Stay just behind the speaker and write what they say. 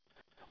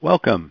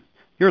Welcome.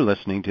 You're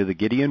listening to the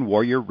Gideon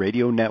Warrior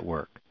Radio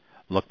Network.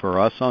 Look for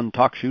us on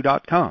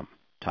TalkShoe.com.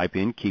 Type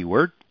in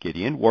keyword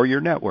Gideon Warrior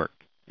Network,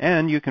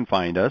 and you can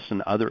find us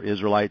and other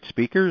Israelite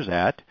speakers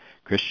at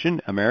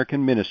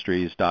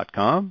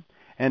ChristianAmericanMinistries.com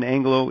and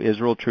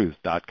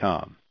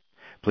AngloIsraelTruth.com.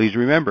 Please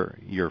remember,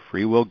 your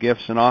free will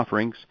gifts and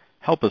offerings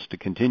help us to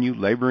continue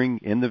laboring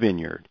in the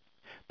vineyard.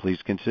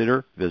 Please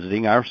consider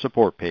visiting our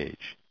support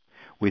page.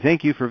 We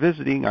thank you for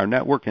visiting our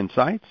network and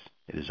sites.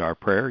 It is our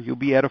prayer you'll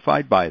be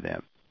edified by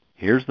them.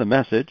 Here's the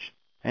message,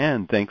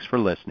 and thanks for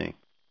listening.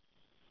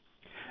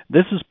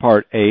 This is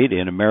Part 8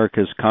 in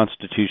America's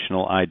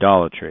Constitutional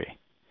Idolatry.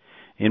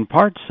 In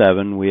Part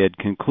 7, we had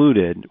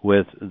concluded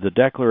with the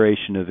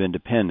Declaration of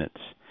Independence.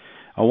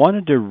 I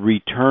wanted to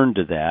return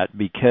to that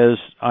because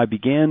I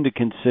began to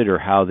consider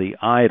how the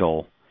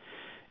idol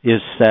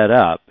is set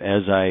up,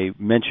 as I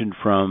mentioned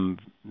from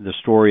the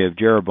story of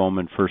Jeroboam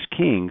in 1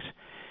 Kings,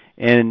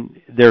 and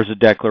there's a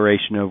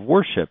declaration of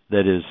worship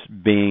that is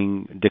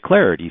being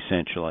declared,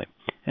 essentially.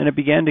 And I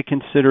began to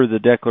consider the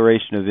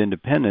Declaration of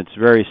Independence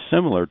very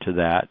similar to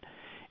that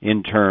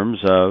in terms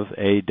of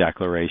a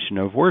declaration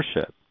of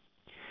worship.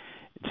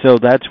 So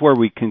that's where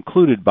we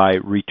concluded by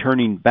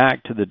returning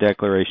back to the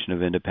Declaration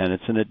of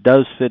Independence, and it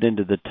does fit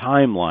into the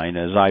timeline,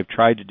 as I've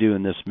tried to do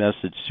in this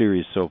message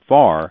series so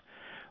far,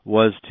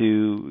 was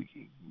to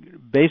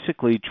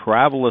basically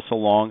travel us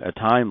along a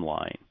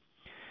timeline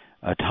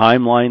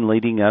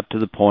leading up to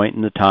the point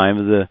in the time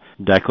of the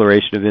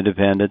Declaration of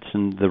Independence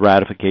and the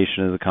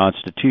ratification of the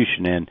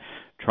Constitution, and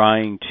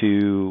trying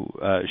to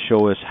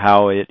show us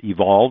how it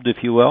evolved,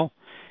 if you will,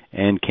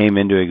 and came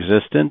into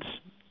existence,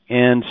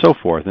 and so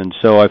forth. And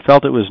so I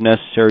felt it was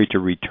necessary to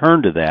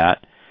return to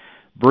that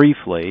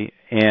briefly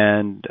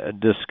and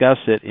discuss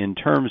it in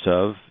terms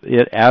of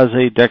it as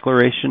a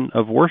declaration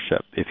of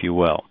worship, if you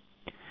will.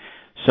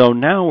 So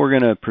now we're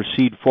going to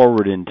proceed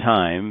forward in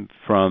time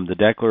from the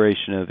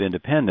Declaration of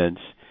Independence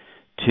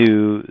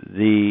to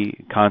the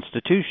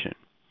Constitution.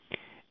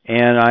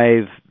 And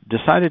I've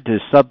decided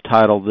to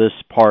subtitle this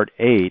Part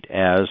 8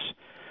 as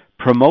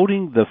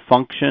Promoting the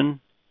Function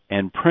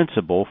and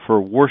Principle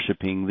for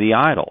Worshiping the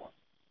Idol.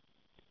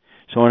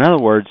 So in other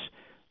words,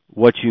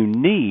 what you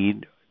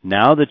need,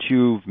 now that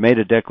you've made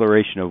a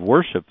declaration of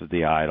worship of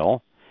the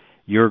idol,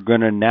 you're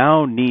going to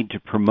now need to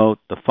promote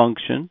the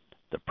function,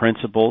 the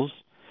principles,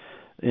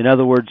 in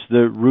other words,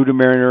 the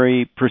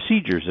rudimentary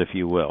procedures, if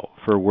you will,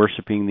 for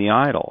worshiping the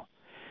idol.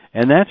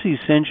 And that's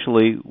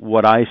essentially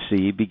what I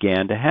see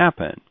began to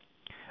happen.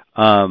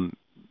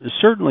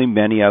 Certainly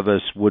many of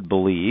us would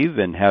believe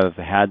and have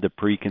had the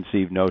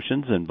preconceived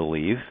notions and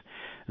believe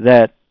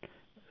that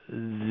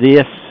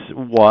this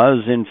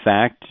was, in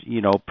fact,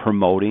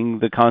 promoting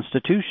the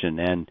Constitution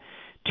and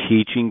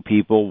teaching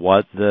people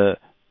what the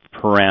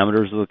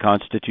parameters of the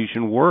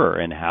Constitution were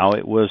and how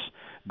it was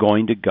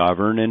going to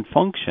govern and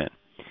function,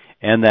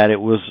 and that it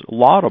was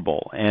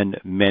laudable.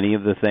 And many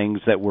of the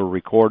things that were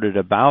recorded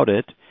about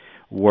it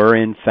were,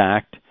 in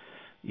fact,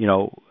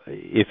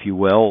 if you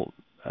will,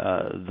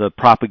 the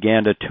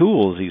propaganda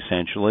tools,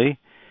 essentially,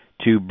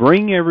 to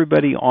bring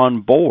everybody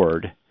on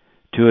board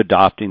to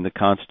adopting the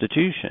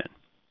Constitution.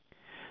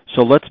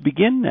 So let's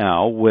begin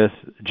now with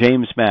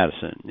James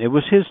Madison. It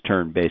was his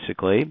turn,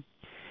 basically.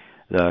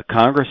 The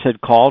Congress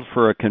had called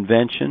for a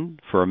convention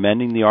for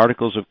amending the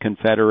Articles of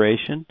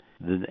Confederation,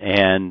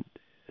 and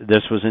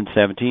this was in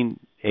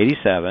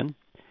 1787.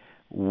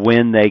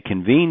 When they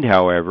convened,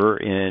 however,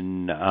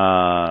 in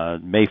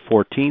May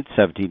 14th,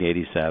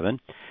 1787,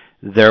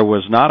 there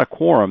was not a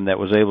quorum that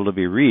was able to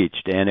be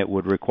reached, and it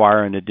would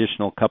require an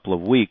additional couple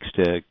of weeks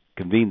to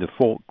convene the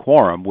full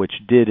quorum,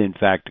 which did, in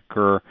fact,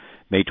 occur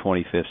May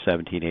 25th,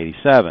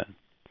 1787.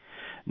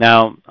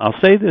 Now, I'll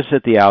say this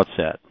at the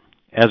outset.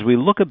 As we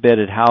look a bit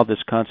at how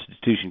this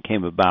Constitution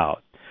came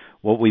about,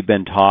 what we've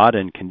been taught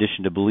and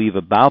conditioned to believe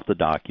about the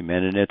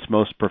document and its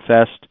most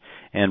professed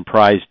and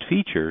prized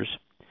features,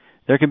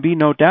 there can be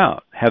no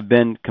doubt have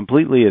been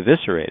completely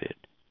eviscerated.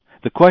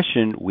 The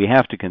question we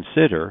have to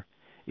consider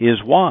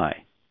is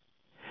why.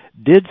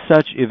 Did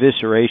such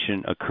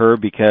evisceration occur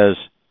because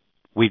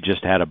we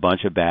just had a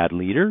bunch of bad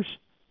leaders?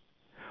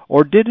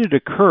 Or did it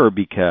occur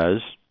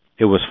because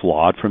it was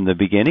flawed from the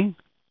beginning?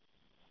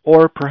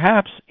 Or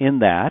perhaps in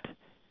that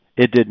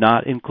it did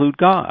not include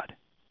God,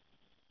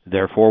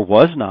 therefore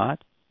was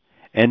not,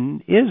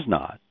 and is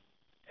not,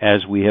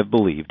 as we have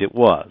believed it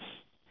was.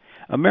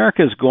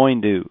 America is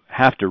going to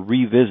have to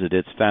revisit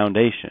its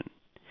foundation,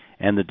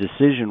 and the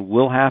decision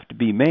will have to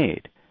be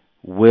made.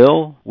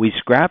 Will we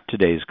scrap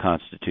today's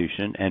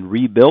Constitution and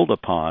rebuild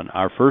upon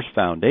our first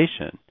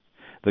foundation,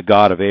 the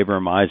God of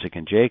Abraham, Isaac,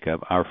 and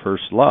Jacob, our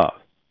first love?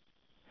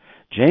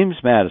 James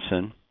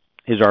Madison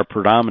is our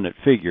predominant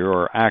figure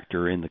or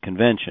actor in the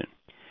convention.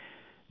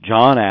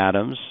 John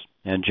Adams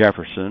and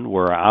Jefferson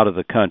were out of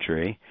the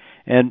country,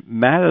 and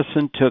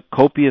Madison took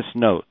copious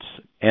notes,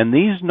 and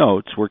these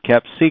notes were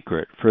kept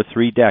secret for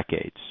 3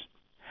 decades.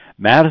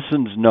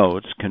 Madison's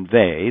notes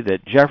convey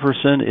that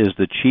Jefferson is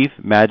the chief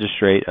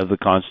magistrate of the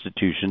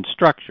Constitution's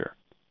structure.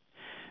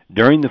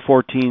 During the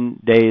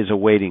 14 days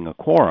awaiting a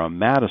quorum,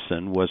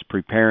 Madison was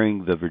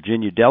preparing the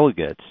Virginia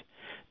delegates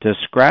to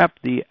scrap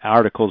the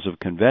Articles of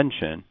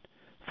Convention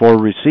for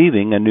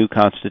receiving a new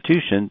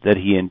constitution that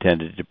he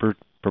intended to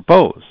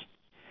propose.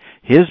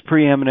 His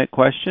preeminent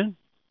question,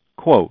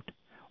 quote,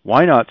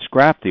 "Why not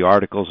scrap the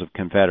Articles of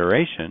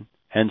Confederation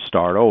and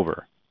start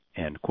over?"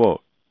 End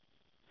quote.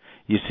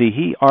 You see,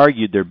 he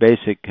argued their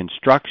basic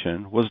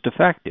construction was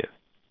defective.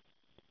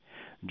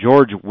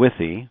 George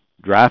Withy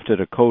drafted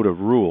a code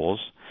of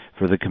rules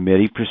for the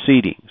committee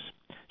proceedings.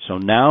 So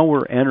now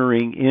we're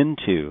entering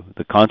into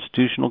the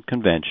Constitutional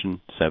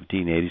Convention,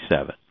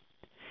 1787.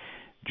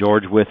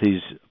 George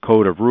Withy's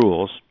code of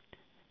rules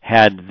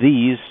had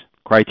these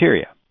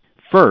criteria.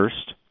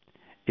 First,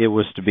 it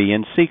was to be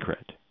in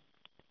secret.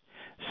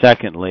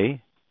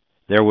 Secondly,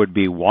 there would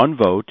be one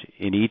vote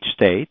in each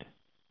state.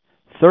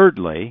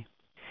 Thirdly,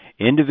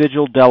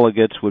 individual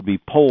delegates would be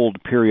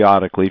polled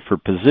periodically for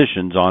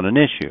positions on an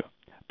issue,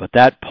 but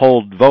that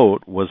polled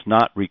vote was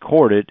not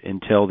recorded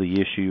until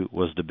the issue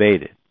was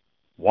debated.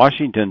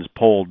 Washington's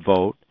polled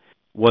vote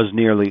was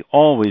nearly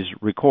always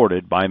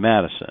recorded by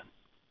Madison.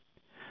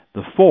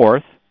 The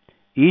fourth,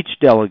 each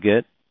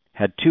delegate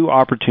had 2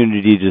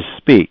 opportunities to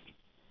speak,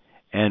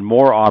 and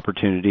more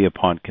opportunity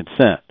upon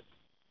consent.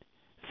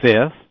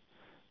 Fifth,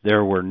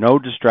 there were no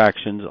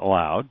distractions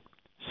allowed.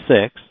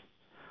 Sixth,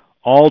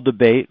 all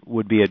debate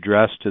would be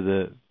addressed to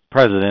the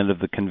president of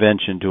the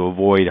convention to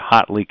avoid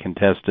hotly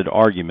contested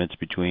arguments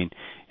between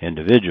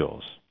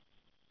individuals.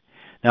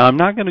 Now, I'm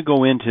not going to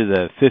go into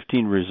the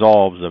 15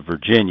 resolves of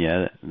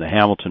Virginia, the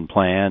Hamilton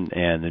Plan,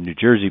 and the New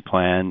Jersey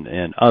Plan,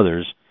 and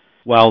others.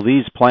 While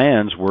these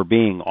plans were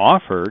being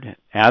offered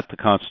at the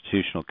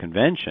Constitutional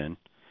Convention,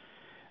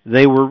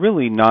 they were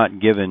really not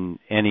given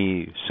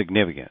any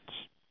significance,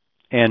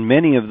 and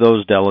many of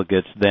those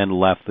delegates then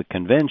left the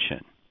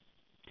convention.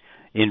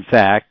 In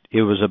fact,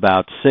 it was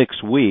about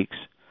 6 weeks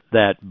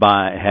that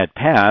had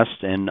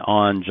passed, and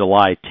on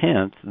July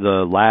 10th,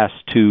 the last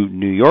 2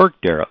 New York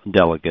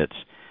delegates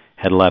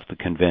had left the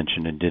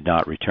convention and did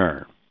not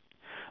return.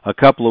 A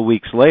couple of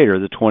weeks later,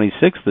 the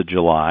 26th of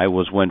July,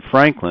 was when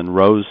Franklin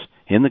rose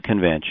in the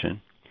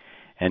convention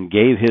and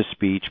gave his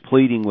speech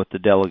pleading with the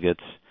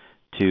delegates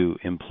to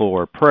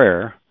implore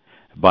prayer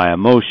by a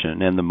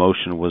motion, and the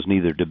motion was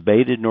neither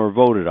debated nor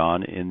voted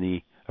on in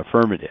the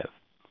affirmative.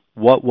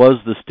 What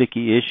was the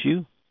sticky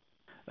issue?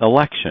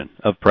 Election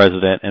of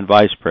president and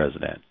vice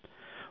president.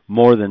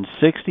 More than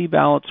 60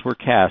 ballots were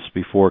cast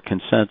before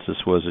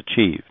consensus was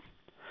achieved.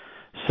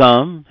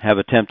 Some have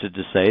attempted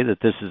to say that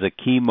this is a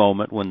key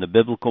moment when the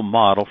biblical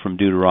model from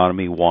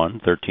Deuteronomy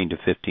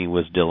 1:13-15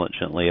 was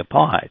diligently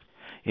applied,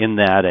 in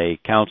that a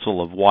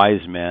council of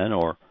wise men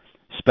or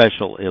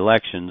special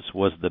elections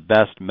was the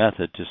best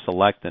method to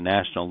select the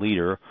national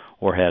leader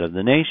or head of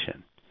the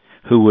nation,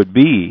 who would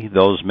be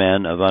those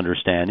men of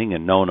understanding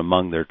and known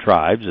among their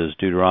tribes, as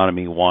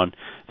Deuteronomy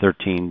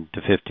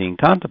 1:13-15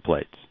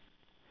 contemplates.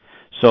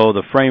 So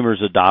the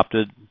framers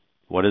adopted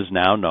what is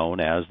now known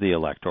as the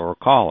Electoral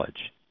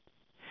College.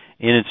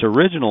 In its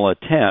original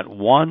intent,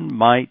 one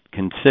might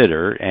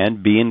consider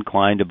and be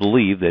inclined to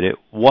believe that it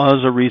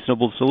was a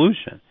reasonable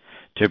solution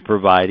to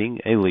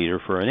providing a leader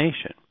for a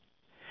nation.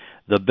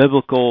 The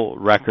biblical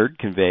record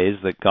conveys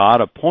that God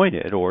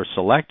appointed or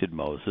selected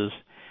Moses,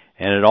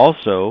 and it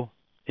also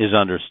is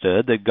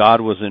understood that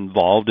God was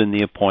involved in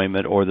the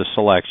appointment or the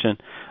selection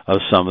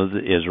of some of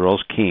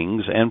Israel's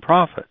kings and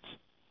prophets.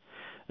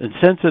 And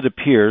since it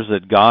appears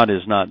that God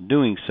is not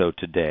doing so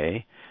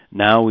today,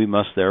 now we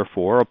must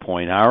therefore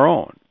appoint our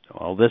own.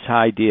 Well, this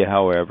idea,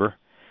 however,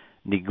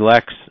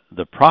 neglects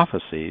the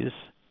prophecies,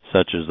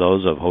 such as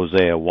those of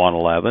Hosea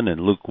 1:11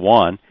 and Luke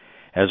 1,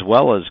 as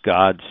well as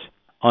God's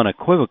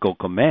unequivocal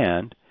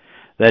command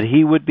that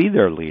he would be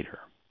their leader.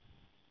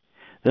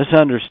 This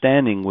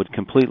understanding would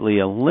completely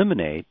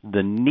eliminate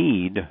the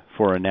need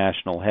for a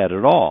national head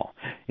at all.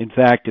 In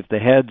fact, if the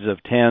heads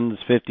of tens,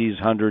 50s,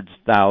 hundreds,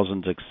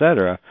 thousands,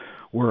 etc.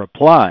 were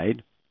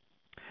applied,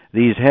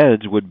 these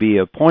heads would be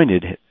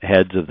appointed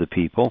heads of the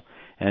people,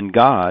 and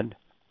God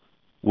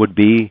would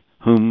be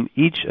whom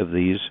each of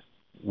these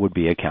would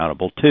be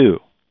accountable to.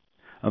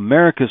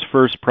 America's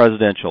first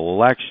presidential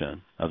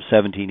election of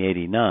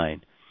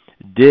 1789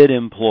 did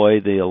employ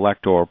the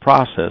electoral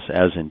process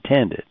as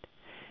intended,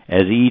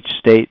 as each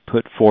state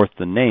put forth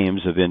the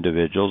names of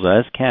individuals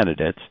as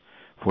candidates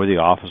for the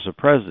office of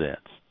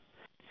presidents.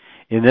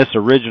 In this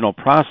original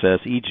process,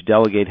 each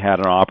delegate had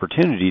an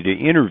opportunity to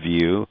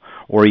interview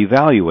or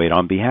evaluate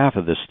on behalf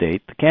of the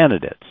state the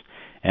candidates,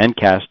 and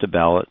cast a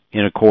ballot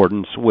in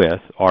accordance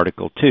with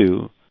Article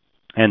 2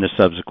 and the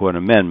subsequent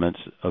amendments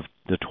of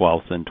the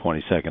 12th and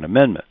 22nd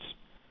Amendments.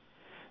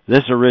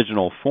 This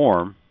original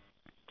form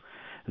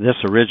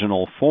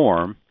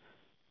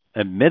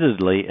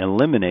admittedly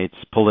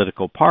eliminates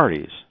political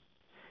parties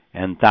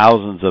and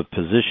thousands of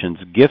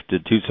positions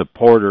gifted to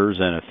supporters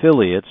and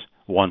affiliates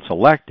once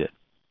elected.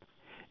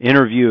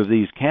 Interview of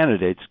these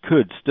candidates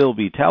could still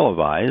be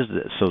televised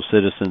so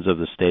citizens of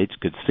the states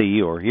could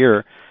see or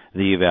hear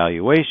the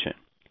evaluation.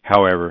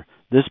 However,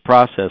 This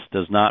process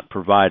does not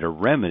provide a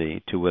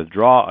remedy to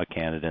withdraw a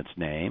candidate's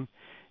name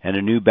and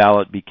a new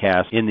ballot be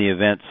cast in the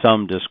event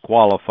some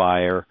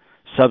disqualifier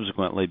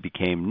subsequently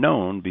became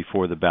known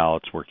before the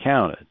ballots were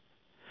counted.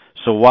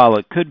 So while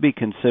it could be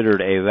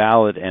considered a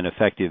valid and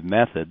effective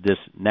method, this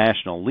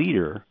national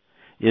leader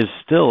is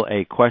still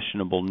a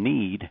questionable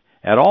need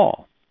at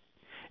all.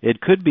 It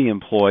could be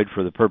employed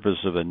for the purpose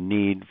of a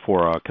need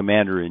for a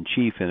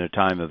commander-in-chief in a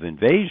time of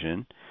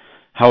invasion.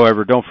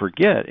 However, don't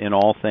forget, in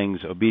all things,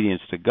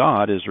 obedience to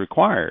God is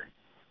required.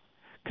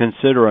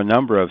 Consider a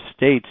number of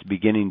states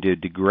beginning to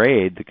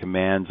degrade the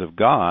commands of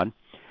God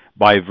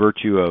by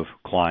virtue of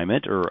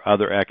climate or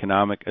other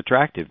economic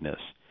attractiveness,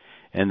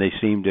 and they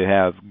seem to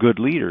have good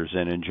leaders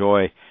and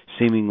enjoy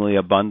seemingly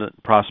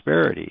abundant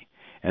prosperity.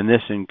 And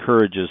this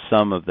encourages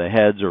some of the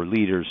heads or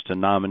leaders to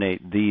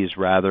nominate these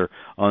rather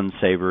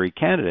unsavory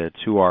candidates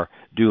who are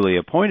duly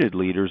appointed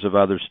leaders of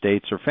other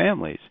states or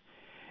families,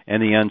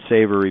 and the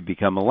unsavory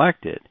become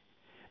elected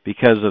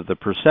because of the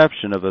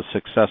perception of a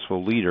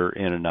successful leader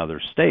in another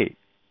state.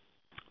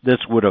 This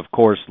would, of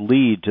course,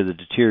 lead to the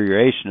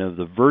deterioration of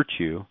the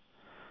virtue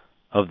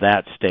of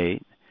that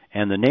state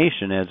and the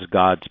nation as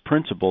God's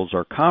principles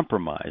are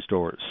compromised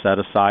or set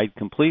aside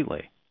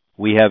completely.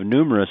 We have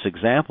numerous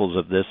examples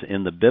of this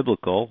in the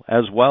biblical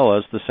as well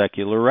as the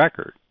secular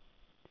record.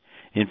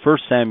 In 1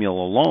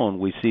 Samuel alone,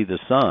 we see the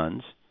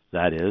sons,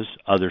 that is,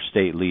 other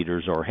state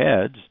leaders or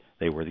heads,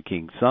 they were the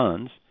king's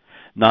sons,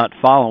 not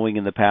following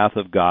in the path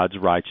of God's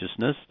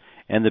righteousness,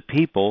 and the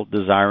people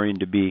desiring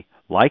to be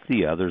like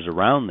the others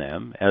around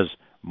them as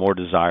more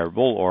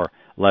desirable or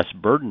less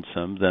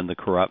burdensome than the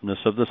corruptness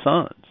of the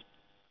sons.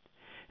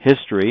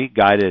 History,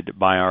 guided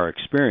by our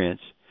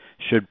experience,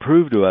 should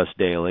prove to us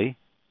daily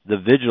the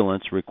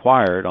vigilance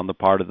required on the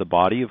part of the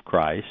body of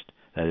Christ,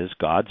 that is,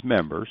 God's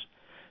members,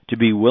 to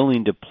be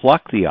willing to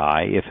pluck the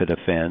eye if it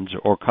offends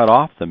or cut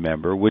off the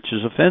member which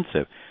is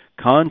offensive,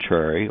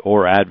 contrary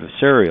or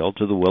adversarial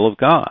to the will of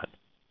God.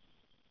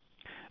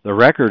 The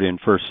record in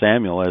 1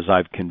 Samuel, as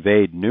I've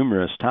conveyed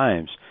numerous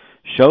times,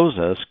 shows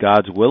us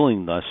God's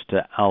willingness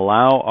to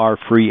allow our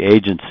free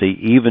agency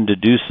even to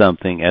do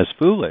something as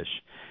foolish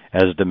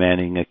as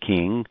demanding a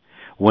king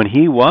when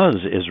he was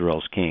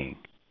Israel's king.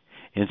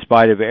 In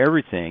spite of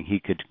everything he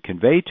could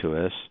convey to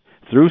us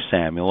through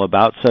Samuel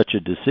about such a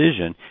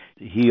decision,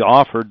 he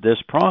offered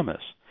this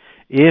promise: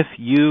 "If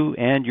you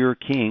and your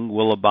king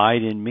will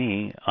abide in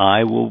me,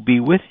 I will be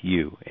with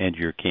you and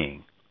your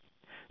king."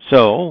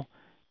 So,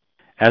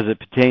 as it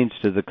pertains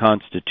to the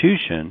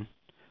Constitution,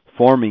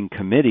 forming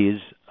committees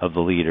of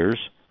the leaders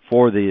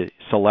for the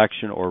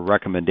selection or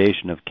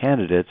recommendation of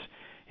candidates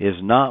is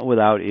not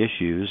without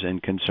issues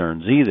and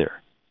concerns either.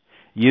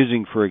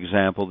 Using, for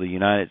example, the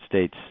United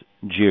States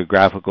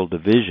geographical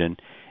division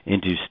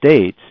into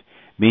states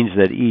means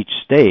that each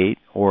state,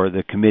 or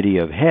the committee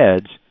of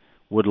heads,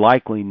 would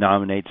likely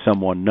nominate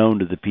someone known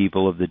to the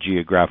people of the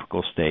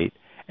geographical state,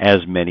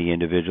 as many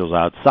individuals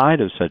outside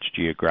of such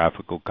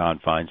geographical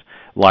confines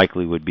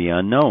likely would be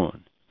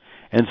unknown.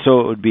 And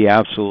so it would be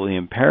absolutely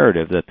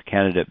imperative that the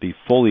candidate be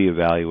fully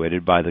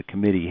evaluated by the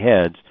committee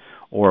heads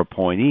or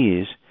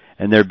appointees,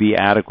 and there be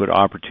adequate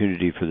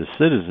opportunity for the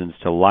citizens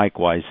to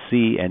likewise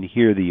see and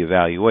hear the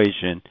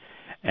evaluation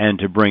and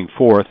to bring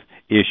forth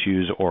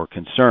issues or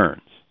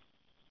concerns.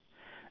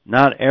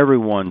 Not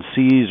everyone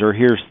sees or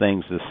hears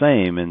things the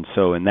same, and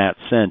so in that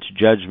sense,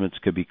 judgments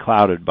could be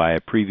clouded by a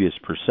previous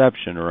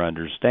perception or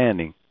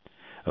understanding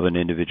of an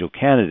individual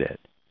candidate.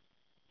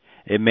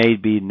 It may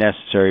be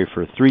necessary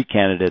for 3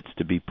 candidates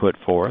to be put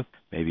forth,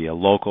 maybe a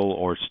local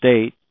or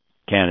state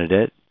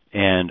candidate,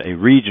 and a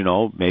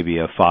regional, maybe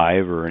a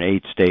 5 or an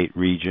 8-state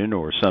region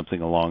or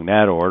something along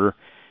that order,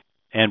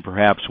 and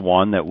perhaps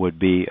one that would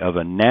be of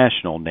a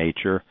national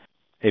nature,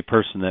 a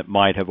person that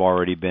might have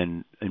already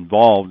been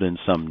involved in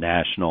some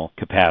national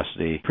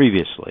capacity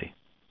previously.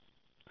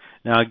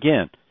 Now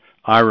again,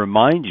 I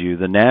remind you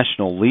the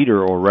national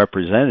leader or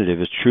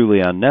representative is truly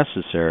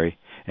unnecessary,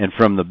 and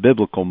from the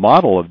biblical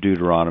model of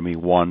Deuteronomy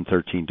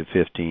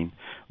 1:13-15,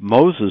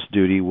 Moses'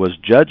 duty was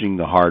judging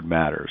the hard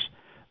matters.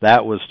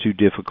 That was too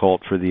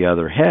difficult for the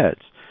other heads.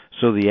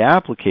 So the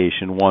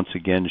application once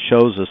again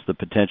shows us the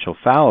potential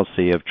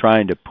fallacy of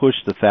trying to push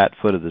the fat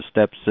foot of the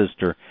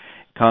stepsister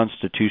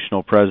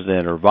constitutional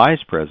president or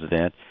vice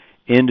president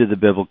into the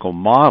biblical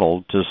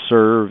model to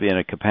serve in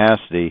a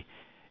capacity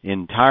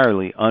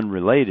entirely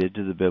unrelated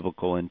to the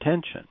biblical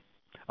intention.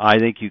 I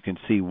think you can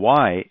see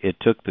why it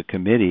took the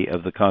committee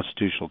of the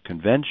Constitutional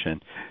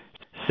Convention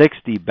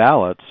 60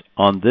 ballots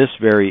on this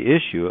very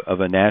issue of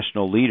a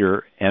national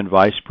leader and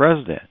vice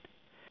president.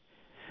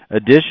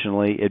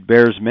 Additionally, it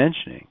bears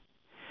mentioning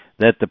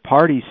that the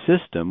party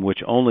system, which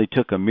only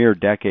took a mere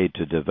decade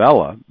to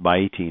develop by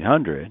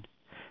 1800,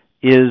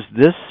 is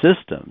this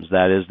system's,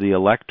 that is the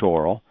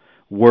electoral,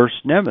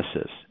 worst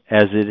nemesis,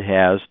 as it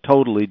has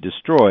totally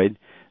destroyed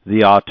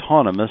the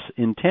autonomous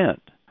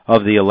intent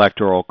of the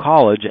Electoral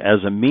College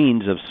as a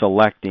means of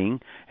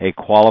selecting a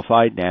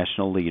qualified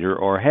national leader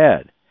or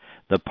head.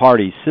 The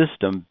party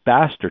system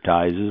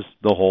bastardizes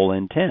the whole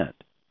intent.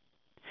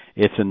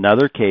 It's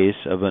another case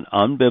of an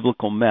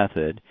unbiblical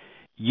method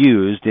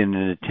used in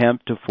an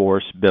attempt to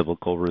force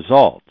biblical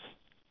results.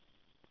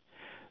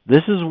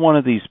 This is one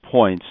of these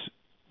points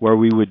where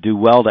we would do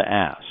well to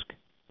ask,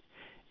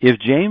 if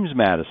James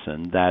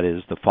Madison, that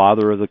is, the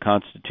father of the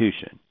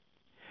Constitution,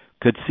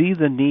 could see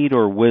the need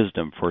or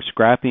wisdom for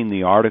scrapping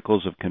the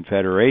Articles of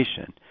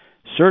Confederation,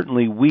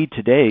 certainly we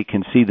today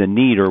can see the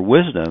need or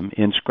wisdom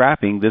in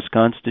scrapping this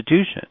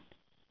Constitution.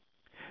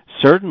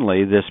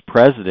 Certainly this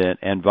president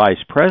and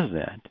vice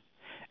president,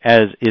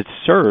 as it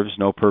serves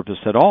no purpose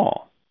at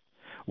all.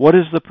 What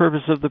is the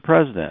purpose of the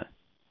president?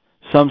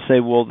 Some say,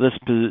 well, this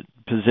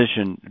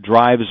position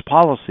drives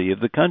policy of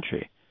the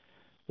country.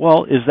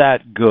 Well, is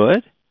that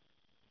good?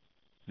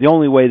 The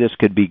only way this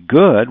could be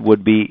good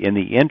would be in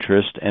the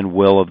interest and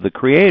will of the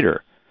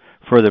Creator,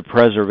 for the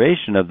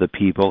preservation of the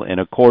people in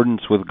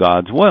accordance with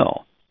God's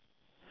will.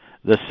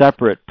 The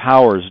separate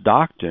powers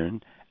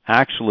doctrine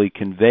actually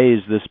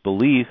conveys this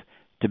belief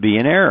to be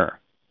an error.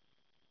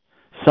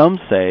 Some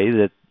say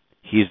that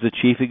he's the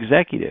chief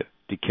executive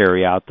to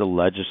carry out the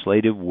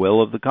legislative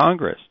will of the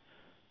Congress.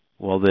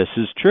 Well, this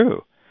is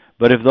true.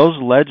 But if those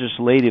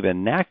legislative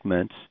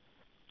enactments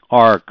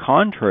are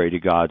contrary to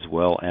God's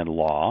will and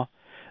law,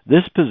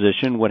 this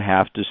position would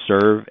have to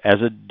serve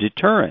as a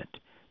deterrent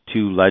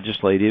to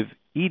legislative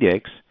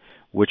edicts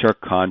which are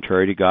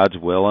contrary to God's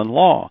will and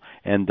law,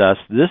 and thus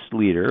this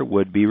leader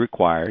would be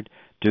required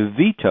to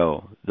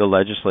veto the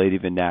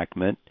legislative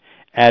enactment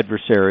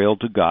adversarial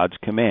to God's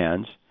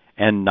commands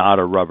and not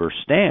a rubber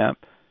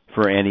stamp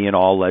for any and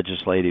all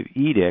legislative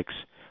edicts,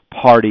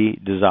 party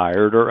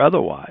desired or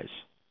otherwise.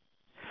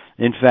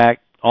 In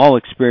fact, all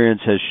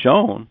experience has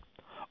shown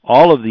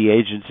all of the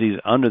agencies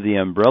under the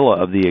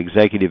umbrella of the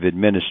executive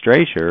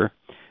administrator,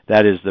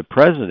 that is the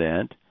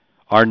president,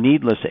 are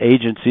needless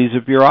agencies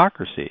of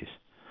bureaucracies.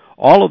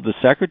 All of the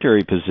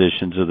secretary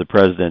positions of the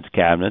president's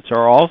cabinets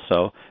are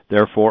also,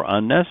 therefore,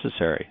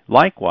 unnecessary.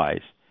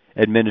 Likewise,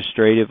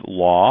 administrative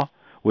law,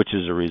 which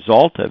is a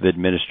result of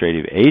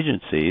administrative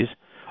agencies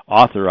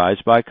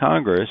authorized by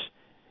Congress,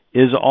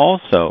 is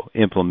also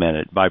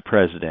implemented by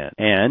President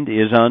and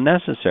is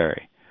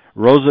unnecessary.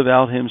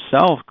 Roosevelt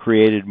himself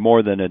created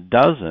more than a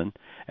dozen,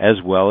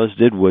 as well as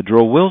did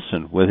Woodrow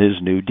Wilson with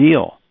his New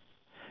Deal.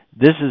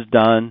 This is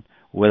done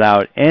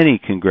without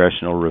any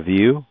congressional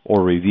review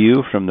or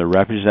review from the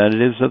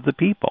representatives of the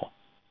people.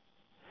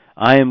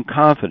 I am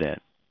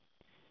confident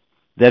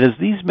that as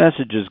these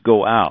messages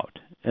go out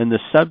and the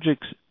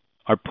subjects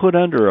are put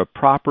under a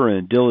proper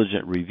and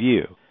diligent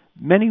review,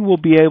 many will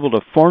be able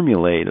to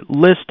formulate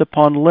list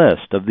upon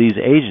list of these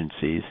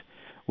agencies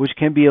which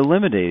can be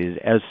eliminated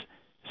as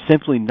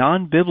simply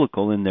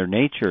non-biblical in their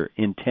nature,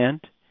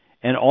 intent,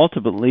 and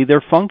ultimately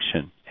their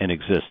function and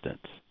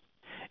existence.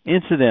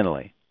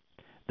 Incidentally,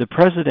 the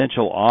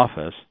presidential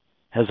office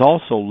has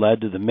also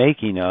led to the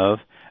making of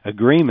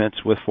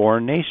agreements with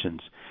foreign nations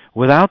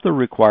without the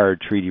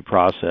required treaty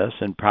process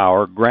and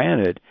power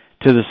granted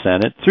to the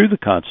Senate through the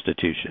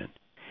Constitution.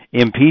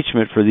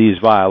 Impeachment for these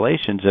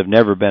violations have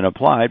never been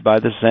applied by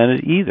the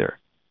Senate either.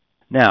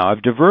 Now,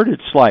 I've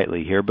diverted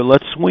slightly here, but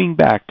let's swing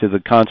back to the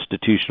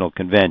Constitutional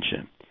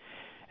Convention.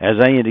 As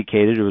I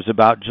indicated, it was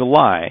about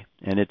July,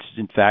 and it's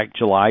in fact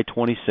July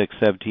 26,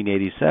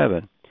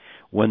 1787,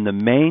 when the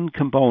main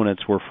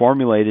components were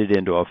formulated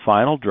into a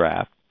final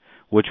draft,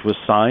 which was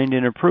signed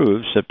and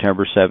approved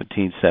September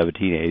 17,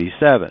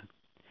 1787,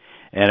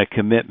 and a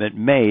commitment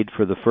made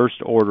for the first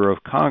order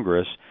of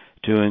Congress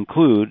to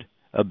include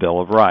a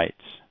Bill of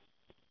Rights.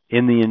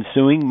 In the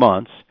ensuing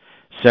months,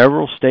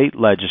 several state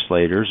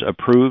legislators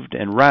approved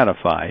and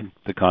ratified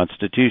the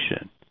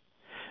Constitution.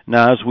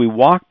 Now, as we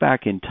walk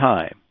back in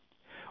time,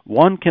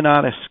 one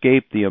cannot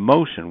escape the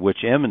emotion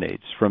which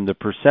emanates from the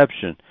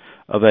perception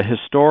of a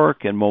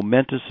historic and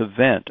momentous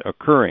event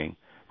occurring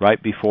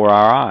right before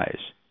our eyes,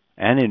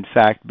 and in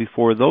fact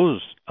before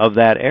those of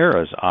that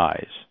era's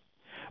eyes.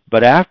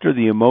 But after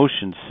the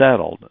emotion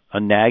settled, a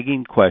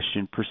nagging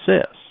question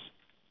persists.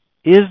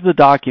 Is the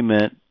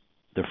document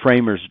the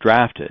framers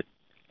drafted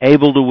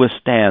able to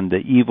withstand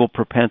the evil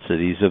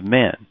propensities of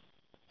men?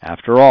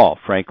 After all,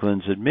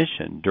 Franklin's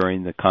admission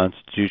during the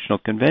Constitutional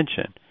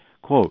Convention,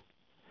 quote,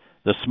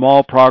 "The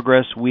small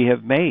progress we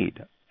have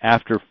made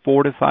after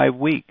 4 to 5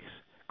 weeks,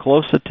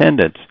 close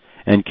attendance,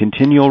 and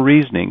continual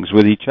reasonings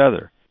with each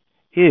other,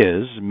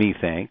 is,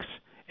 methinks,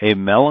 a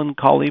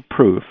melancholy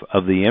proof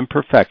of the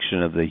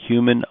imperfection of the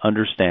human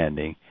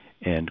understanding."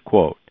 End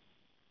quote.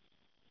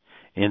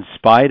 In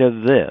spite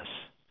of this,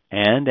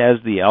 and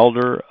as the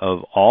elder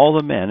of all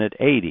the men at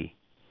 80,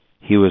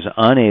 he was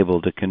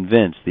unable to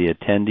convince the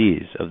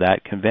attendees of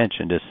that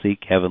convention to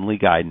seek heavenly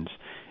guidance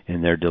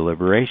in their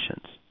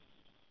deliberations.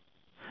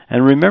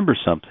 And remember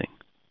something.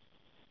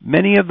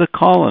 Many of the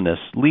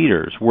colonists'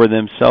 leaders were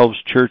themselves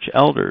church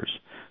elders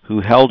who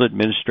held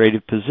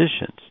administrative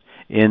positions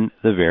in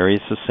the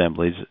various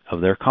assemblies of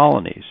their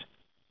colonies.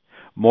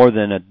 More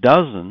than a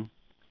dozen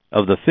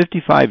of the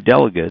 55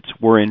 delegates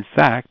were in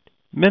fact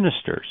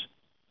ministers.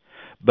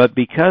 But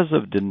because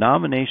of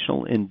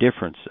denominational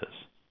indifferences,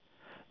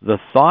 The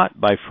thought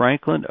by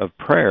Franklin of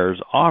prayers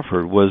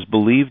offered was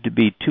believed to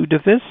be too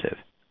divisive,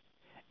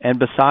 and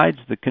besides,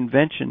 the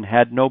convention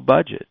had no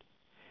budget,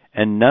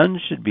 and none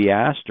should be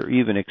asked or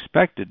even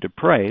expected to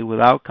pray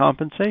without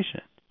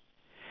compensation.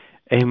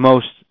 A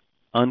most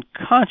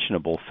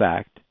unconscionable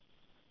fact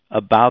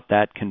about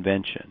that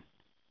convention.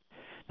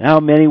 Now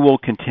many will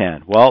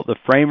contend, well, the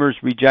framers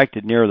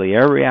rejected nearly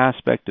every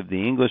aspect of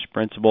the English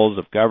principles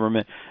of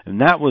government, and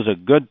that was a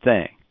good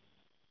thing.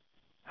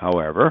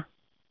 However,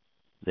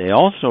 they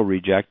also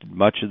rejected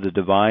much of the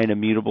divine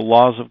immutable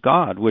laws of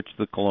God, which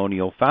the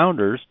colonial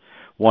founders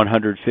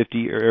 150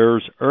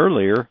 years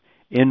earlier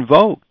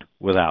invoked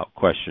without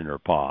question or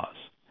pause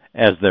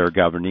as their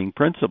governing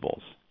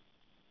principles.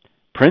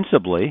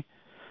 Principally,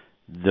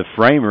 the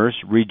framers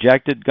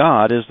rejected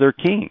God as their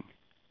king.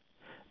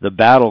 The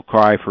battle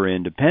cry for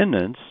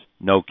independence,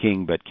 no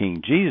king but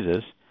King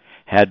Jesus,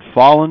 had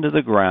fallen to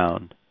the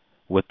ground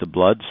with the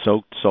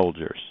blood-soaked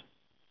soldiers.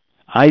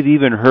 I've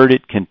even heard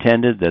it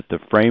contended that the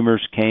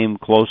framers came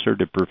closer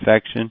to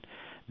perfection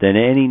than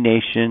any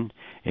nation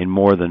in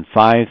more than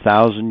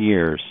 5,000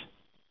 years.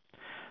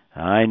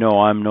 I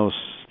know I'm no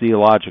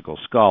theological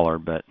scholar,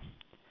 but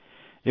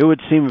it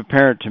would seem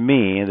apparent to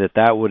me that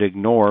that would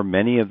ignore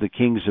many of the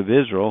kings of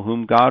Israel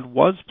whom God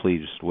was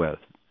pleased with,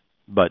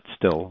 but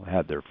still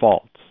had their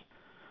faults.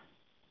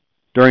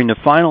 During the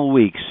final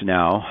weeks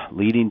now,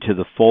 leading to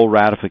the full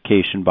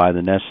ratification by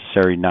the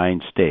necessary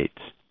 9 states,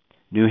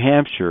 New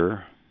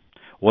Hampshire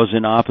was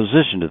in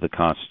opposition to the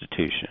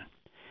Constitution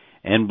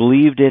and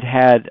believed it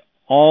had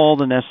all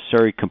the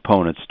necessary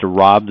components to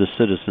rob the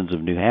citizens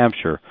of New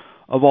Hampshire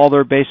of all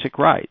their basic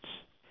rights,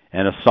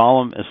 and a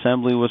solemn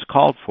assembly was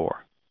called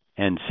for,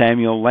 and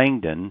Samuel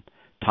Langdon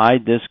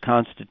tied this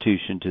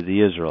Constitution to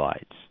the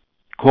Israelites.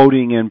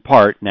 Quoting in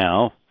part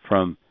now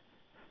from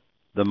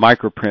the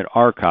microprint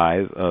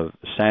archive of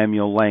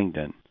Samuel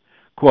Langdon,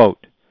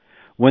 quote,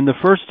 "When the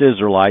first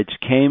Israelites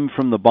came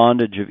from the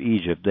bondage of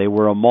Egypt, they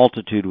were a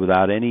multitude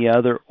without any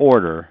other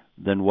order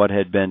than what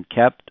had been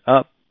kept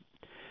up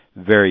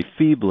very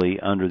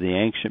feebly under the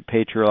ancient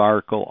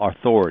patriarchal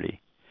authority.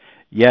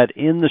 Yet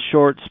in the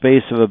short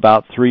space of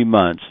about 3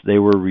 months they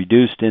were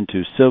reduced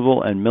into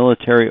civil and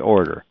military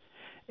order.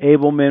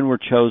 Able men were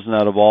chosen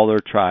out of all their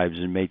tribes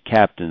and made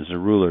captains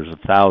and rulers of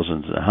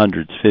thousands and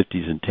hundreds,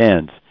 fifties, and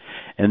tens,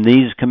 and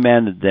these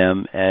commanded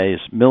them as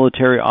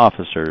military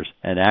officers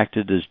and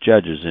acted as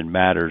judges in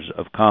matters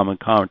of common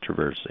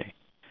controversy.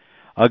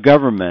 A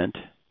government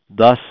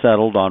thus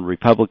settled on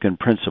republican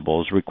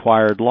principles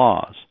required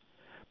laws,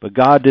 but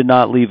God did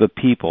not leave a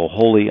people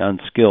wholly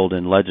unskilled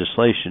in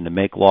legislation to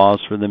make laws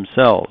for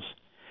themselves.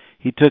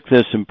 He took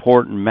this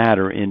important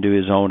matter into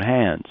his own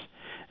hands,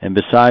 and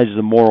besides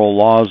the moral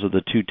laws of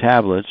the 2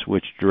 tablets,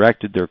 which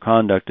directed their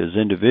conduct as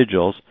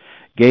individuals,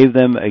 gave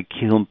them a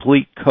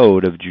complete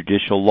code of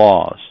judicial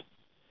laws.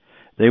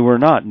 They were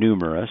not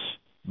numerous,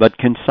 but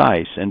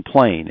concise and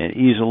plain and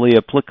easily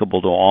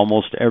applicable to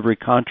almost every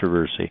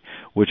controversy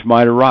which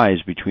might arise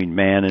between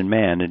man and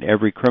man, and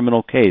every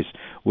criminal case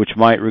which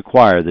might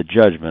require the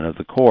judgment of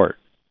the court.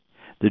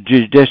 The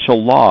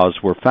judicial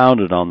laws were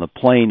founded on the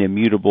plain,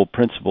 immutable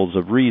principles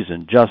of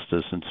reason,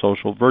 justice, and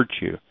social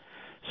virtue,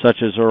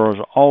 such as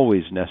are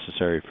always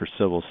necessary for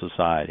civil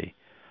society.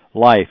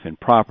 Life and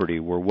property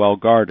were well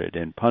guarded,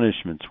 and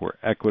punishments were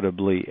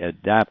equitably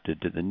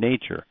adapted to the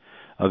nature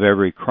of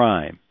every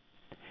crime.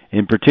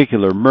 In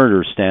particular,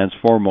 murder stands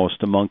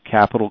foremost among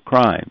capital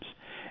crimes,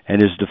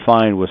 and is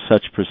defined with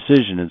such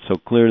precision and so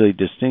clearly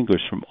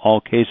distinguished from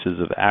all cases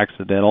of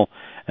accidental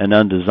and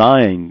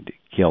undesigned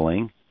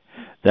killing,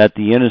 that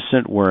the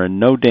innocent were in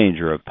no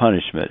danger of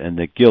punishment and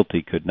the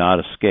guilty could not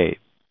escape.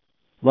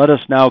 Let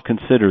us now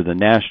consider the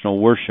national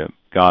worship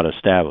God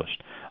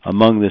established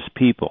among this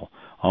people,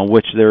 on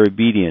which their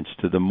obedience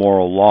to the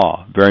moral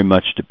law very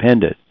much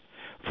depended.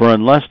 For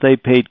unless they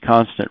paid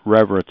constant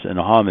reverence and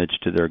homage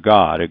to their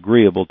God,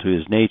 agreeable to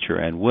his nature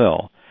and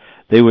will,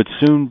 they would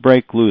soon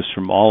break loose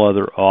from all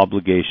other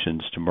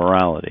obligations to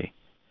morality.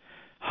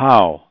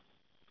 How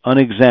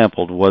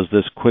unexampled was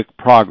this quick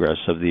progress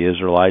of the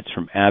Israelites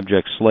from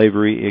abject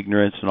slavery,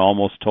 ignorance, and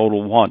almost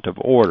total want of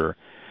order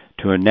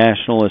to a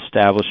national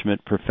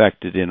establishment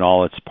perfected in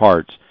all its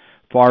parts,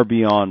 far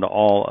beyond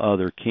all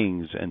other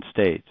kings and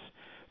states,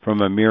 from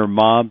a mere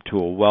mob to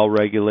a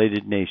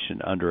well-regulated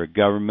nation under a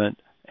government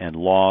and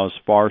laws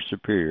far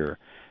superior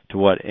to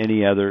what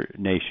any other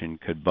nation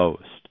could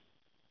boast.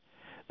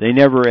 They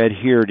never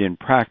adhered in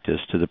practice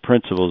to the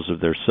principles of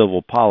their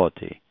civil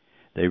polity.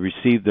 They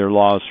received their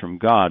laws from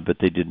God, but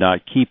they did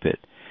not keep it.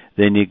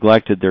 They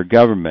neglected their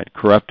government,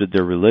 corrupted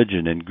their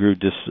religion, and grew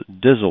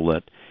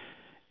dissolute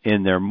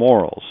in their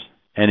morals.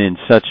 And in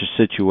such a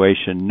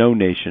situation, no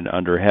nation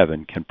under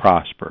heaven can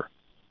prosper.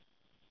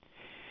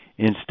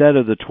 Instead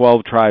of the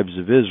 12 tribes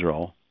of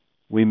Israel,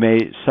 we may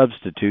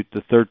substitute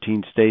the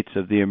 13 states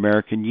of the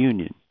American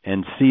Union,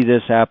 and see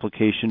this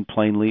application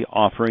plainly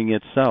offering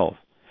itself,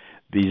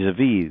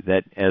 vis-a-vis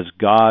that as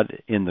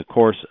God in the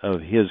course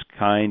of his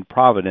kind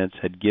providence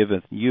had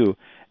given you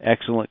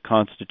excellent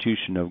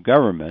constitution of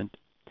government,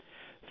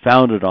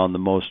 founded on the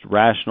most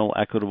rational,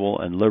 equitable,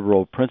 and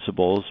liberal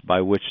principles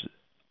by which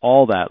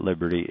all that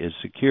liberty is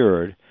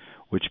secured,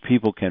 which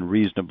people can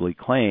reasonably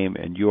claim,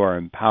 and you are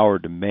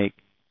empowered to make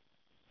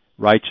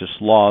righteous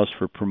laws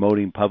for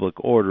promoting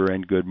public order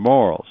and good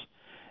morals.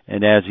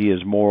 And as he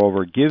has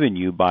moreover given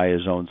you by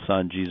his own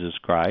Son, Jesus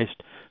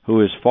Christ,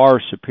 who is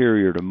far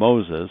superior to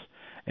Moses,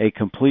 a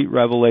complete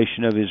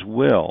revelation of his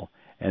will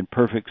and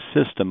perfect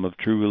system of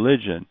true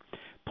religion,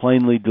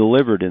 plainly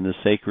delivered in the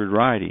sacred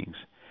writings.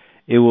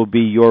 It will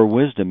be your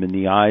wisdom in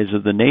the eyes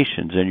of the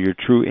nations and your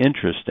true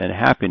interest and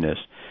happiness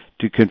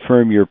to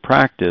conform your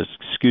practice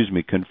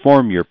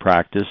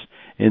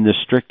in the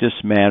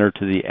strictest manner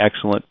to the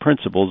excellent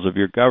principles of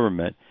your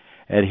government,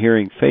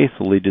 adhering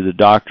faithfully to the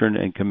doctrine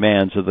and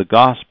commands of the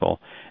gospel,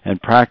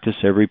 and practice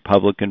every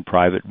public and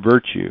private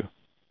virtue.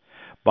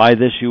 By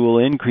this you will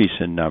increase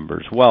in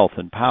numbers, wealth,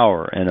 and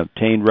power, and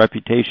obtain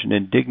reputation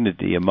and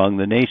dignity among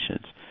the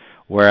nations,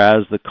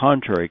 whereas the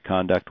contrary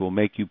conduct will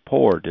make you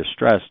poor,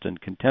 distressed, and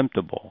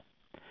contemptible.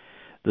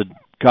 The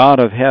God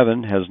of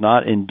heaven has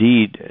not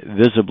indeed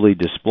visibly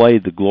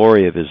displayed the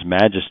glory of his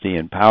majesty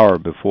and power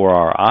before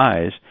our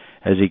eyes,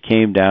 as he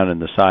came down in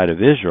the sight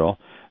of Israel,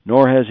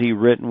 nor has he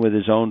written with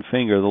his own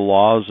finger the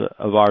laws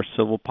of our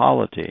civil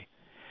polity.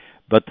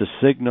 But the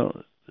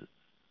signal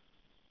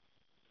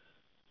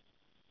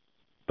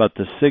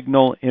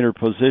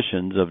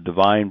interpositions of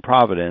divine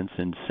providence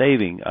in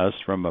saving us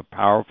from a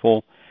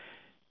powerful,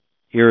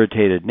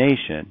 irritated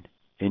nation,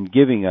 in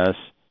giving us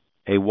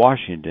a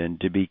Washington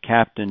to be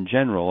captain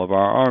general of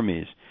our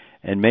armies,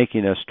 and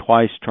making us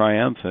twice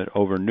triumphant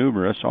over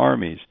numerous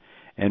armies,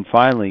 and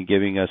finally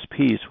giving us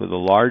peace with a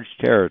large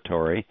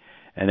territory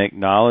and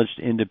acknowledged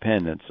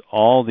independence,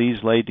 all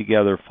these laid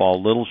together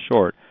fall little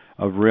short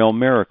of real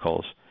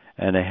miracles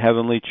and a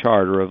heavenly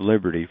charter of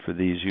liberty for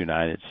these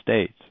United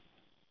States.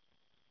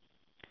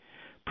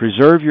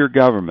 Preserve your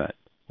government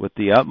with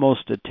the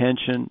utmost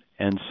attention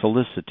and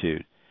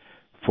solicitude,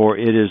 for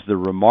it is the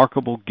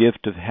remarkable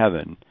gift of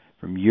heaven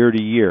from year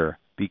to year.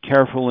 Be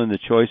careful in the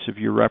choice of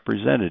your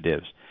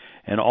representatives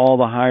and all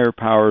the higher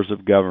powers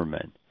of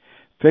government.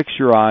 Fix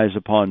your eyes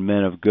upon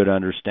men of good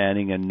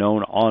understanding and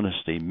known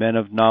honesty, men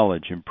of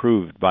knowledge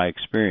improved by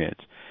experience,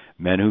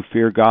 men who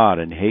fear God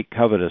and hate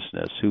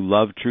covetousness, who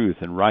love truth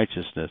and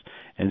righteousness,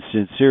 and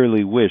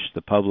sincerely wish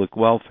the public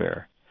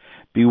welfare.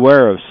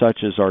 Beware of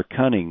such as are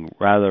cunning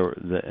rather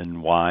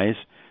than wise,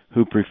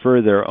 who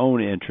prefer their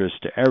own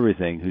interest to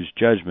everything, whose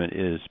judgment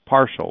is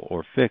partial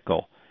or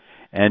fickle,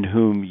 and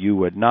whom you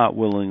would not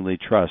willingly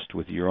trust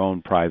with your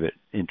own private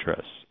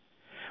interests.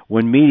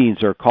 When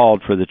meetings are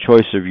called for the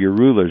choice of your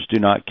rulers, do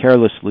not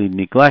carelessly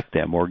neglect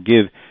them or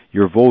give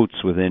your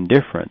votes with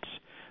indifference,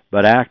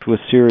 but act with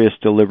serious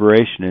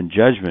deliberation and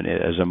judgment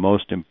as a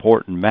most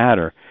important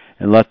matter,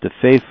 and let the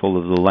faithful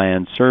of the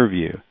land serve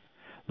you.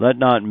 Let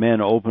not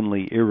men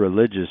openly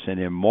irreligious and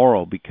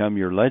immoral become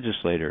your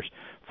legislators,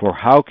 for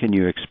how can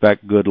you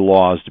expect good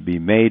laws to be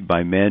made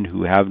by men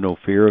who have no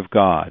fear of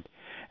God,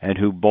 and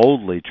who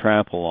boldly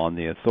trample on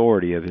the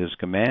authority of his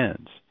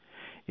commands?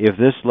 If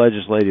this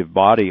legislative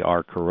body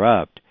are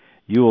corrupt,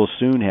 you will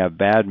soon have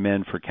bad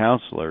men for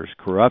counselors,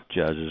 corrupt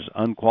judges,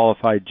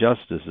 unqualified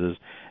justices,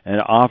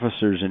 and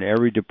officers in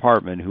every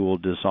department who will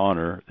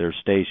dishonor their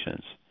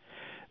stations.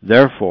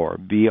 Therefore,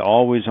 be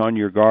always on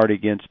your guard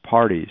against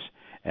parties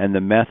and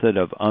the method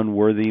of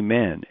unworthy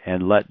men,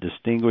 and let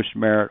distinguished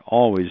merit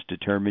always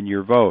determine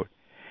your vote.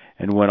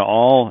 And when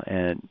all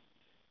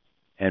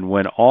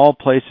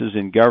places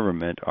in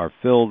government are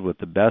filled with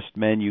the best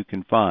men you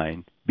can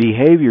find,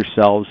 behave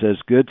yourselves as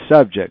good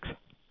subjects,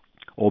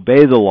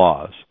 obey the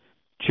laws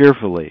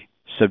cheerfully,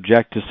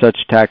 subject to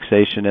such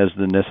taxation as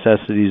the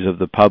necessities of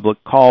the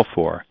public call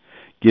for.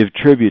 Give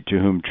tribute to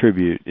whom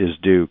tribute is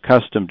due,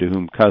 custom to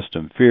whom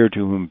custom, fear to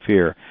whom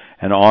fear,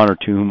 and honor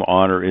to whom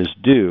honor is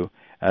due,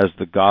 as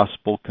the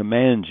gospel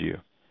commands you.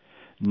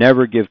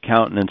 Never give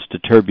countenance to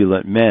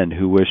turbulent men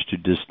who wish to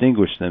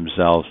distinguish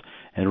themselves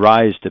and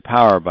rise to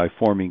power by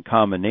forming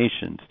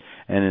combinations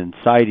and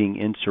inciting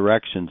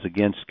insurrections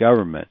against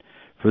government,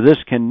 for this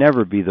can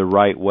never be the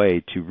right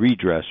way to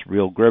redress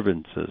real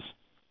grievances.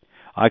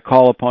 I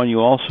call upon you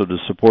also to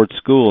support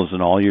schools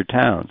in all your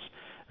towns,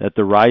 that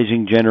the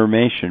rising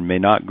generation may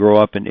not grow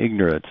up in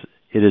ignorance.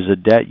 It is a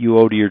debt you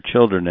owe to your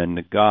children and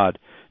to God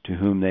to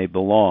whom they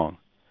belong.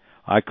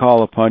 I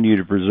call upon you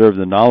to preserve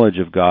the knowledge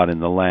of God in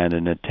the land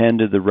and attend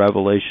to the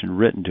revelation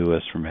written to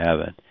us from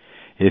heaven.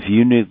 If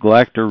you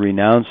neglect or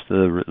renounce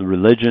the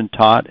religion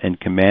taught and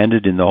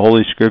commanded in the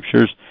Holy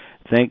Scriptures,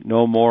 think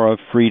no more of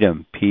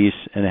freedom, peace,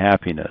 and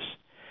happiness.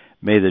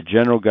 May the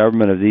general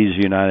government of these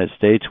United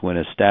States, when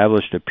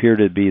established, appear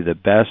to be the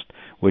best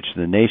which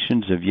the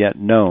nations have yet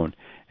known,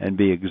 and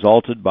be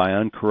exalted by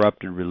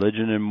uncorrupted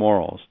religion and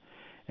morals.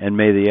 And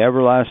may the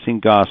everlasting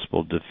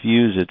gospel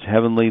diffuse its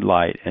heavenly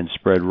light and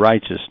spread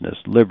righteousness,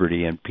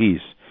 liberty, and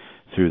peace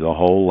through the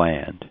whole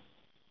land."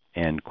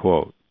 End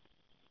quote.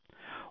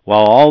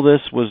 While all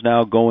this was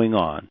now going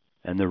on,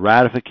 and the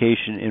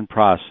ratification in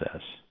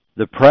process,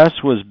 the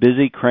press was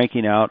busy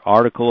cranking out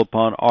article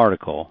upon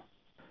article,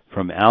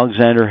 from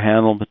Alexander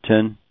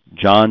Hamilton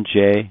John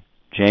J.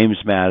 James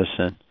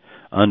Madison,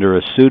 under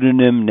a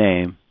pseudonym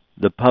name,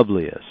 the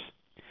Publius,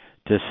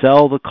 to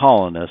sell the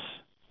colonists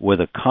with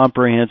a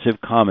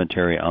comprehensive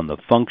commentary on the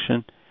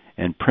function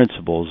and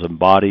principles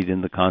embodied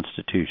in the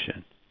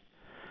Constitution.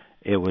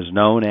 It was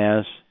known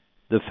as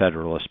the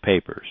Federalist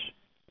Papers.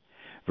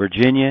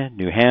 Virginia,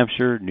 New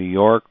Hampshire, New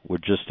York were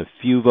just a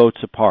few votes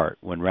apart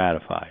when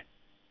ratified.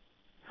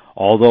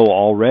 Although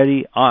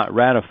already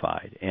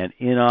ratified and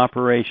in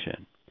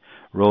operation,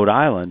 Rhode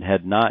Island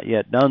had not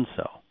yet done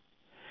so,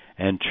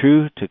 and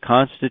true to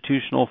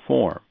constitutional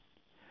form,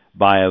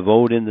 by a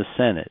vote in the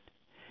Senate,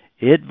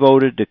 it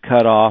voted to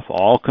cut off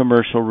all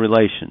commercial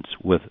relations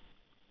with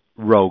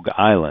Rogue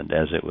Island,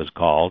 as it was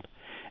called,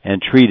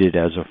 and treat it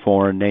as a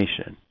foreign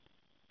nation.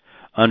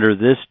 Under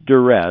this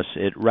duress,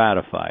 it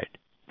ratified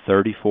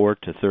 34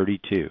 to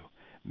 32,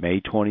 May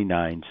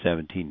 29,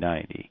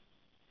 1790.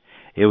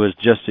 It was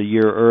just a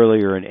year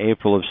earlier, in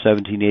April of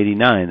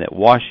 1789, that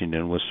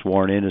Washington was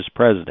sworn in as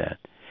president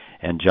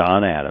and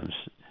John Adams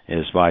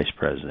as vice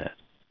president.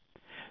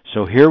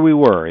 So here we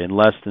were in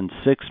less than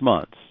 6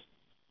 months.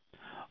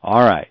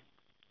 All right,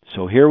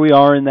 so here we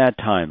are in that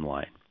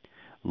timeline.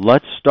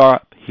 Let's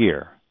stop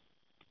here,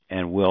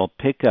 and we'll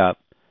pick up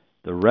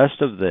the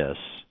rest of this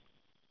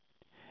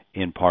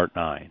in Part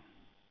 9.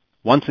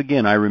 Once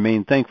again, I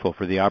remain thankful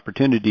for the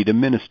opportunity to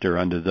minister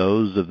unto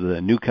those of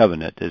the New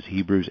Covenant, as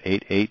Hebrews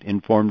 8:8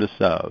 informed us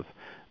of.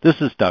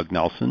 This is Doug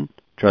Nelson,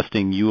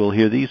 trusting you will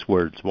hear these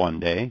words one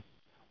day.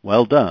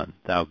 Well done,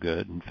 thou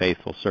good and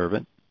faithful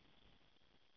servant.